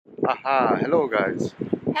Haha, hello guys.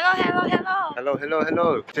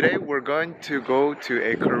 Hello. Today we're going to go to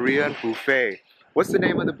a Korean buffet. What's the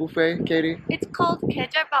name of the buffet, Katie? It's called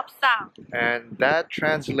계절밥상. And that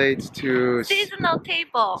translates to Seasonal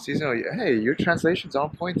table. seasonal. Hey, your translation's on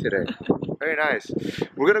point today. Very nice.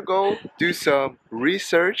 We're gonna go do some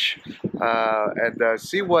research and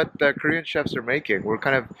see what the Korean chefs are making. We're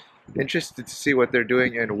kind of interested to see what they're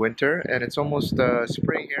doing in winter, and it's almost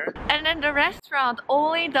spring here. And then the restaurant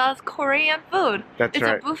only does Korean food. That's it's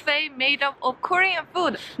right. a buffet made up of Korean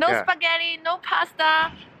food. No Yeah. spaghetti, no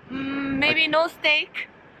pasta, maybe no steak,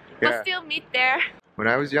 but Yeah. still meat there. When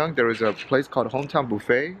I was young, there was a place called Hometown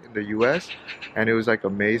Buffet in the US, and it was like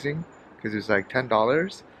amazing because it was like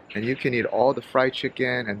 $10 and you can eat all the fried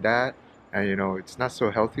chicken and that, and you know, it's not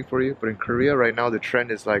so healthy for you. But in Korea right now, the trend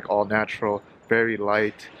is like all natural, very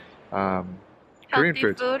light Korean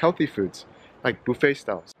foods, food. healthy foods, like buffet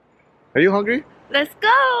styles. Are you hungry? Let's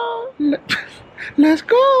go! Let's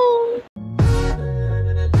go!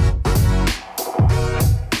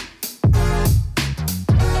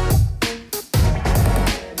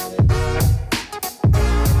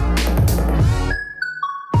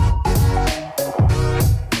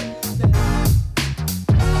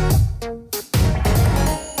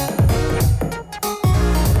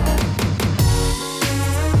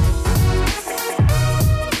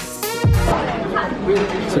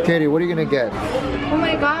 So Katie, what are you gonna get? Oh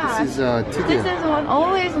my god! This is This chicken, is one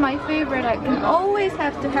always my favorite. I can always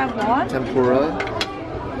have to have one. tempura.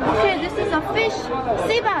 Okay, this is a fish.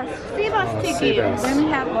 Seabass tiggy. sea bass. Let me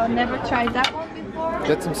have one. Never tried that one before.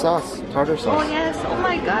 Get some sauce, tartar Oh sauce yes. Oh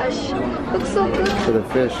my gosh. Looks so good. for the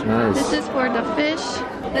fish. Nice. This is for the fish.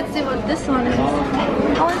 Let's see what this one is.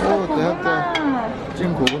 Oh, it's Oh, the they have goguma.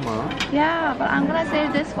 찜 고구마. Yeah, but I'm gonna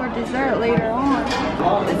save this for dessert later on.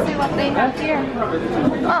 Let's see what they have here.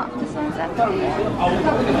 Oh, this one's empty.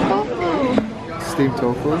 Tofu. Steamed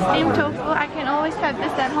tofu. Steamed tofu. I can always have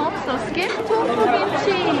this at home. So skip tofu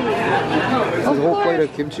kimchi. This is a whole plate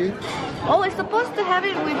of kimchi. Oh, it's supposed to have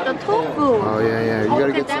it with the tofu. Oh yeah. You gotta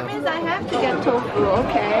Okay, get that some. means I have to get tofu.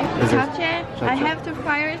 Okay. Is it- Chache, I chache? have to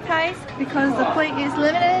prioritize because the plate is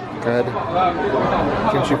limited. Good.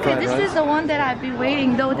 Kimchi Okay, fried this rice. is the one that I've been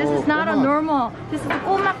waiting though. This Oh, is not a gomak. normal. This is a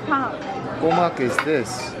gomak. Gomak is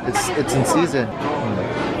this. It's in season.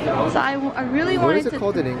 So I really What wanted is it to.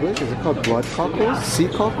 called in English? Is it called blood cockles? Sea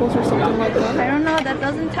cockles or something like I that? don't know. That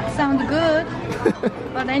doesn't sound good.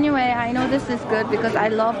 But anyway, I know this is good because I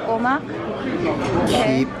love gomak.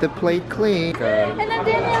 Okay. Keep the plate clean. And then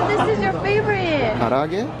Daniel, this is your favorite.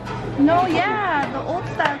 Karage? No, yeah, the old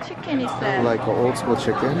style chicken is there. Like an old school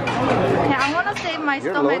chicken. Okay, I want to save my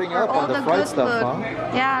You're stomach loading for up all on the the fried good stuff, food.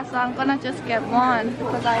 huh? Yeah, so I'm gonna just get one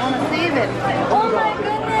because I want to save it. Oh my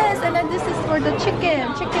goodness! And then this is for the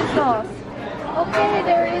chicken sauce. Okay,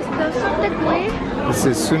 there is the sundae. This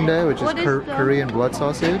is sundae, which is What is the- Korean blood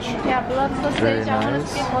sausage. Yeah, blood Very sausage. I want to nice.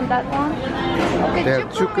 skip on that one. Okay, They have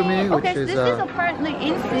chukumi, which okay, is, this is apparently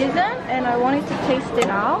in season, and I wanted to taste it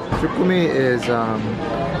out. Chukumi is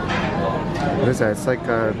what is that? It's like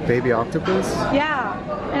a baby octopus. Yeah,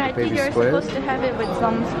 and I think Baby you're squid? supposed to have it with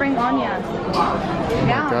some spring onions.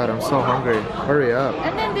 Yeah. God, I'm so hungry. Hurry up.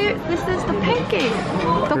 And then this is the pancake,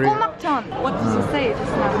 the Korean- gomakjeon. What does it say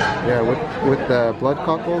just now? Yeah, with the blood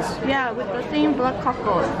cockles. Yeah, with the same blood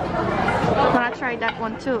cockles. I'm gonna try that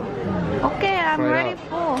one too. Okay, I'm Try it ready out.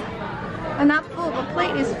 full. Not full, but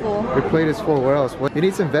plate is full. Your plate is full. Where else? What? You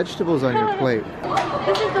need some vegetables on your plate.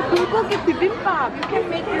 This is the bulgogi bibimbap. You can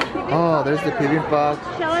make your bibimbap. Oh, there's the bibimbap.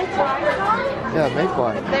 Shall I try some? Yeah, make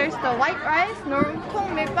one. There's the white rice,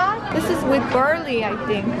 normtong bibimbap. This is with barley, I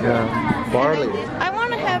think. Yeah, barley. I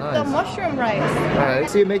want to have the nice. mushroom rice. Alright,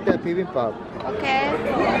 so you make that bibimbap. Okay.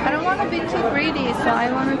 I don't want to be too greedy, so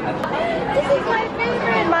I want to. This is my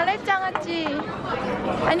favorite, malejjangaji.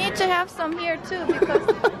 I need to have some here too because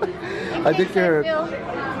in I case think you're- I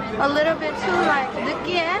feel a little bit too like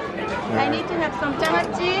느끼해, I need to have some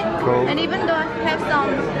jangaji. Cool. And even though I have some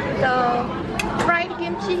the fried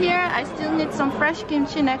kimchi here, I still need some fresh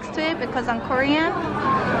kimchi next to it because I'm Korean.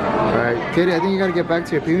 Alright, Katie, I think you gotta get back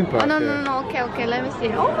to your bibimbap. Oh no there. no no. Okay. Let me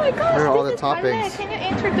see. Oh my gosh, Here are all this the is dalle. toppings. Can you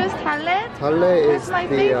introduce dalle? Dalle is That's my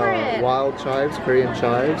the favorite. wild chives, Korean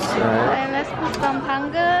chives. Alright. And let's put some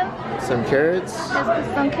당근. Some carrots. Let's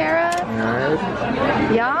put some carrots.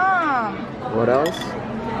 Alright. Yum. What else?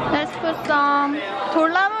 Let's put some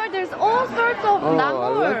돌나물. There's all sorts of Oh, I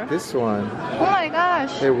나물. like this one. Oh my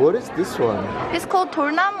gosh. Hey, what is this one? It's called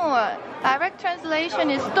돌나물. Direct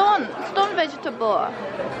translation is stone vegetable.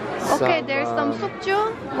 Okay, there's some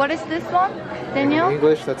sukju. What is this one, In Daniel?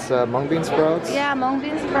 English, that's mung bean sprouts. Yeah, mung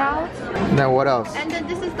bean sprouts. Now what else? And then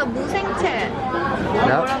this is the 무생채.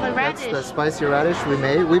 Yep. Or the red radish. the spicy radish we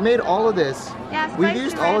made. We made all of this. Yeah, We spicy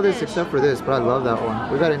used all of this radish. except for this, but I love that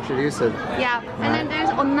one. We gotta introduce it. Yeah, and then there's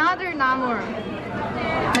another namur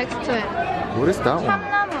next to it. What is that one?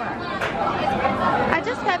 참나물. I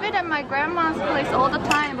just have it at my grandma's place all the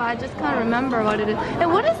time, but I just can't remember what it is.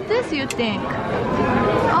 And what is this, you think?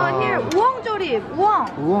 Oh, here, 우엉조림, 우엉.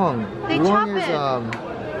 Uong. They Uong chop is, it.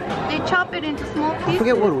 They chop it into small pieces. I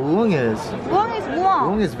forget what uong is. 우엉 is 우엉.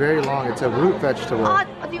 Uong is very long. It's a root vegetable.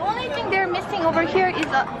 The only thing they're missing over here is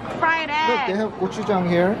a fried Look, egg. they have gochujang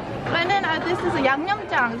here. And then this is a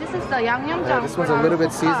양념장. This is the 양념장. This one's a little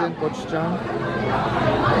bit seasoned, gochujang.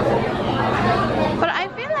 But I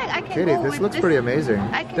feel like I can Katie, go this with looks pretty amazing.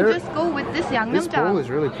 I can just go with this This bowl 양념장. is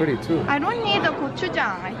really pretty too. I don't need the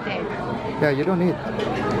gochujang, I think. Yeah, you don't need.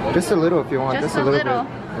 Just a little if you want. Just a a little little.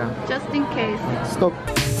 bit. Yeah. Just in case. Stop.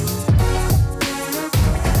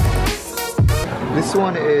 This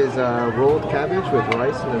one is rolled cabbage with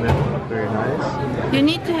rice in the middle. Very nice. You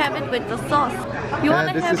need to have it with the sauce. You want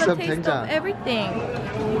to this have is a some taste doenjang. of everything.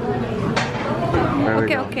 There we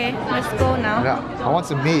Okay, go. okay. Let's go now. Yeah, I want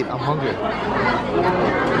some meat. I'm hungry.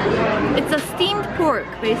 It's a steamed pork,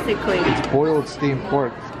 basically. It's boiled steamed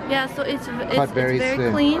pork. Yeah, so it's very very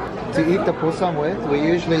thin. clean. To eat the posam with, we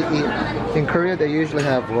usually eat. In Korea, they usually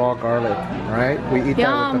have raw garlic, right? We eat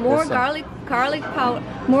Yeah, that with the more posam. garlic powder,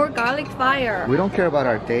 more garlic fire. We don't care about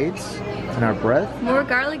our dates and our breath. More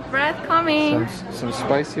garlic bread coming. Some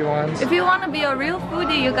spicy ones. If you want to be a real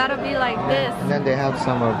foodie, you gotta be like this. And then they have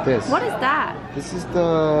some of this. What is that? This is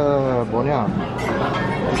the 뭐냐?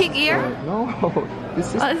 Pig ear? No,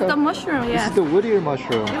 this is It's the mushroom, This yes. is the wood ear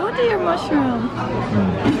mushroom. What is your mushroom?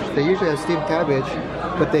 They usually have steamed cabbage,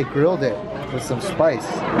 but they grilled it with some spice.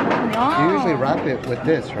 Wow. You usually wrap it with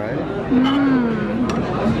this, right?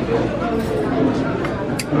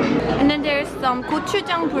 And then there's some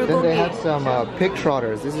gochujang Then they have bulgogi. some pig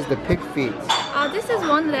trotters. This is the pig feet. This is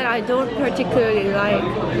one that I don't particularly like.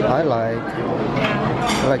 I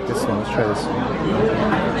like this one. Let's try this one.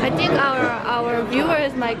 I think our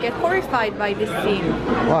viewers might get horrified by this scene.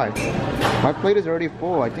 Why? My plate is already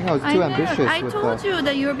full. I think I was too ambitious I with told the you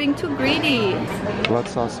that you're being too greedy. blood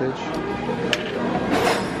sausage.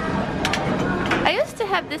 I used to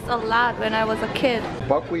have this a lot when I was a kid.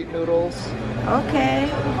 Buckwheat noodles. Okay.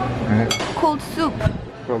 Alright. Cold soup.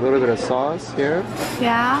 For a little bit of sauce here.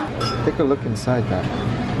 Yeah. Take a look inside that.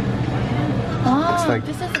 Oh, It's like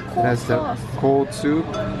this is a it cold has sauce. the cold soup.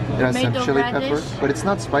 It has Made some of chili radish. pepper, but it's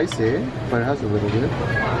not spicy. But it has a little bit.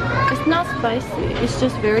 It's not spicy. It's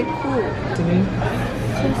just very cool. Sesame.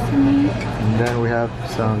 Sesame. And then we have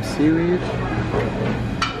some seaweed.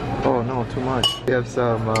 Oh no, too much. We have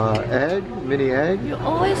some egg, mini egg. You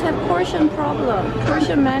always have portion problem,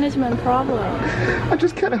 portion management problem. I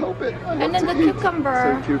just can't help it. I And love then the to eat.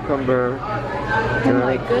 cucumber. Some cucumber. Oh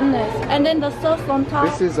my goodness. And then the sauce on top.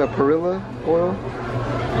 This is a perilla oil,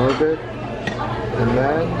 a little bit. And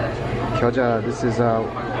then gyoza. This is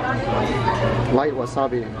light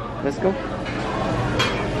wasabi. Let's go.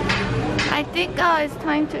 I think it's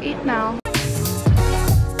time to eat now.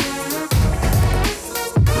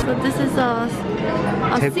 So this is a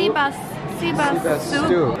Table? sea bass soup.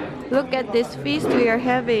 stew. Look at this feast we are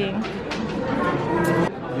having.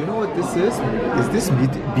 You know what this is? Is this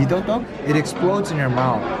bidotteok? It explodes in your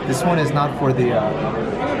mouth. This one is not for the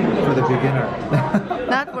beginner.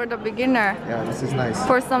 Not for the beginner. Yeah, this is nice.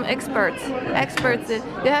 For some experts.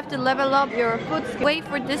 You have to level up your food. Wait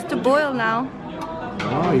for this to boil now.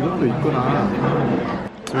 Oh, 이것도 있구나.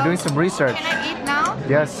 So we're doing some research. Can I eat now?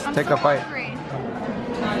 Yes, I'm take so a bite. hungry.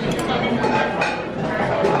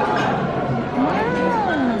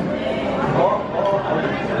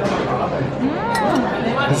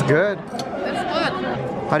 It's good. It's good.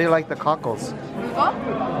 How do you like the cockles? What?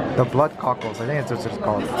 The blood cockles. I think that's what it's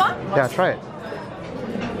called. This one? Yeah, try it.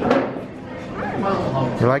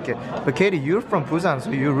 You like it. But Katie, you're from Busan,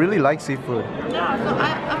 so you really like seafood. Yeah, so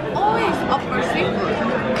I'm always up for seafood.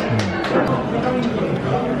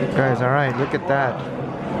 Guys, alright, look at that.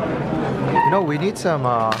 You know, we need some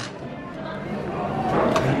hot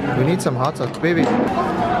sauce. Baby,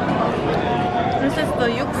 This is the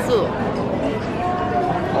yuksu.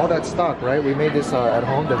 all that stock, right? We made this at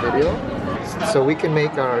home, the video. So we can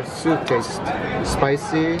make our soup taste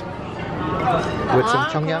spicy with some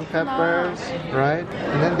cheongyang peppers, right?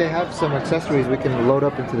 And then they have some accessories we can load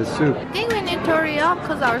up into the soup. I think we need to hurry up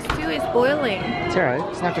because our stew is boiling. It's alright,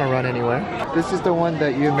 it's not gonna run anywhere. This is the one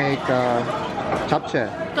that you make japchae,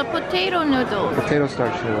 The potato noodles. potato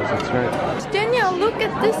starch noodles, that's right. Daniel, look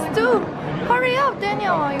at this stew. Hurry up,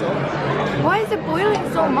 Daniel. Why is it boiling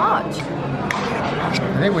so much?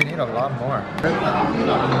 I think we need a lot more.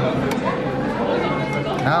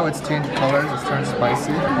 Now it's changed colors, it's turned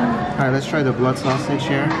spicy. Alright, let's try the blood sausage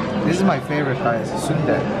here. This is my favorite, guys.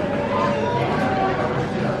 Sundae.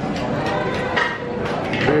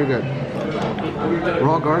 Very good.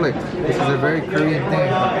 Raw garlic. This is a very Korean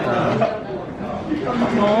thing.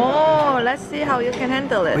 Oh, let's see how you can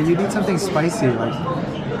handle But it. you need something spicy, like.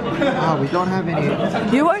 We don't have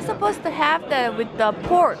any. You were supposed to have that with the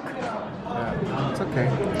pork. Yeah, it's okay.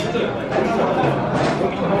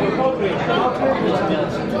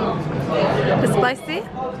 It's spicy?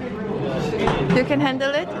 You can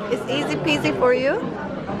handle it? It's easy peasy for you?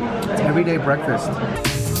 It's everyday breakfast.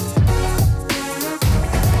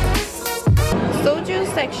 소주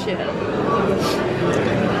section.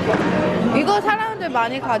 이거 사람들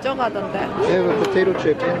많이 가져가던데. They have a potato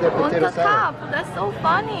chip and the On potato the salad. top. That's so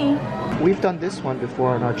funny. We've done this one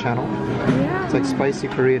before on our channel. Yeah. It's like spicy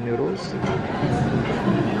Korean noodles.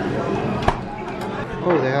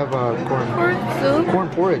 Oh, they have corn. Corn soup. Corn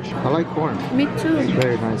porridge. I like corn. Me too. It's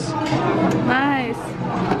very nice. Nice.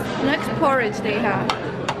 Next porridge they have.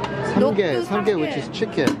 Samgye, which is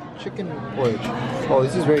chicken porridge. Oh,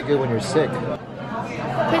 this is very good when you're sick.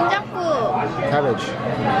 된장국. Cabbage.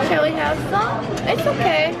 Shall we have some? It's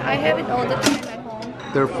okay. I have it all the time at home.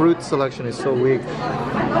 Their fruit selection is so weak.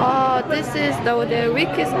 Oh, this is the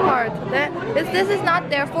weakest part. This is not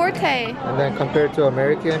their forte. And then compared to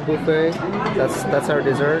American buffet, that's our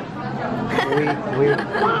dessert. We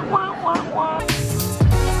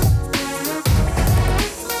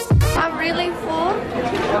I'm really full,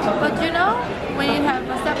 but you know, when you have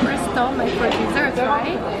a separate stomach for desserts,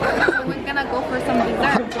 right? So we're gonna go for some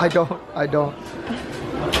dessert. I don't.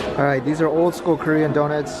 Alright, these are old school Korean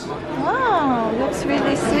donuts. Wow, looks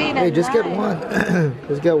really sweet. Hey, and just get nice. one.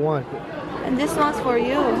 Just get one. And this one's for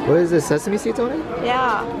you. What is this? Sesame seeds on it?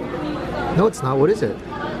 Yeah. No, it's not. What is it?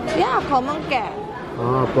 Yeah, 검은깨.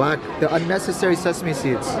 Oh, black. The unnecessary sesame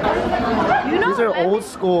seeds. You know, These are old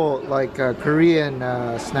school, like Korean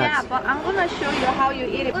Yeah, snacks. but I'm gonna show you how you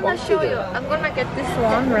eat it. I'm gonna show you. I'm gonna get this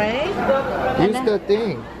one, right? Use the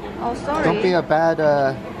thing. Oh, sorry. Don't be a bad,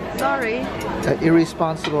 Sorry.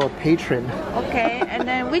 irresponsible patron. Okay, and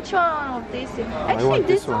then which one of these? Actually, want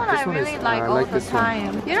this this one. one This I one really is- like I all like the this one.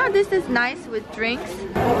 time. You know, this is nice with drinks.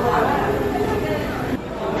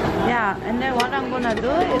 Yeah, and then what I'm gonna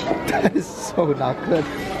do is That is so not good.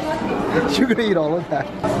 You're gonna eat all of that.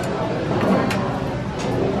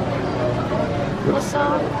 put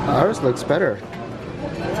Ours looks better.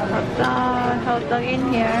 the hot dog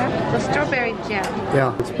in here. The strawberry jam.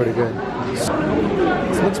 Yeah, it's pretty good.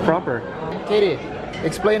 This looks proper. Katie,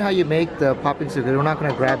 explain how you make the popping soup. We're not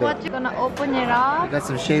gonna grab So what it. you're gonna open it up. Got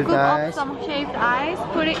some shaved Scoop up ice. some shaved ice.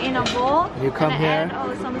 Put it in a bowl. You come and here.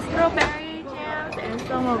 add some strawberry jams and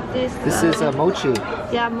some of this. This is mochi.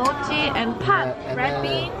 Yeah, mochi and pat, And red then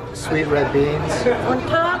bean sweet red beans. on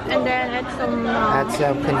top, and then add some. Add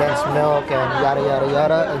some condensed milk and yada yada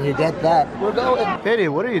yada, and you get that. We're going. Katie,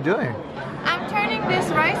 what are you doing? I'm turning this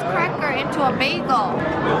rice cracker into a bagel.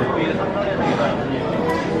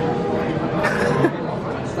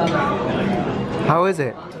 How is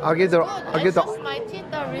it? I'll give the. It's just my teeth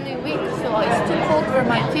are really weak, so it's too cold for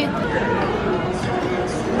my teeth.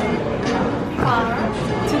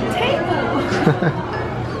 To table.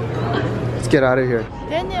 Let's get out of here.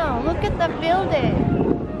 Daniel, look at the building.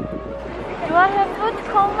 Do I have food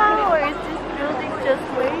coma or is this building just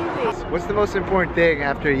waving? What's the most important thing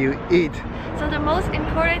after you eat? So the most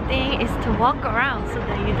important thing is to walk around so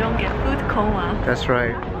that you don't get food coma. That's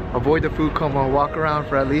right. Avoid the food coma. Walk around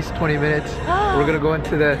for at least 20 minutes. We're gonna go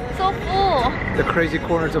into So full. the crazy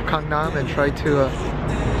corners of Gangnam and try to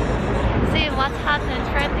See what's hot and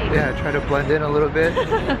trendy. try to blend in a little bit.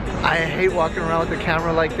 I hate walking around with the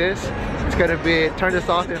camera like this. It's gonna be, turn this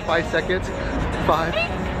off in 5 seconds. 5,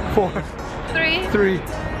 4, 3, 3,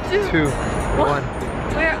 2, 1.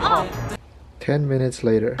 We're off. 10 minutes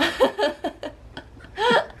later.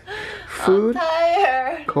 Food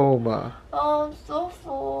Tired. coma. Oh, I'm so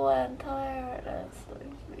full and tired.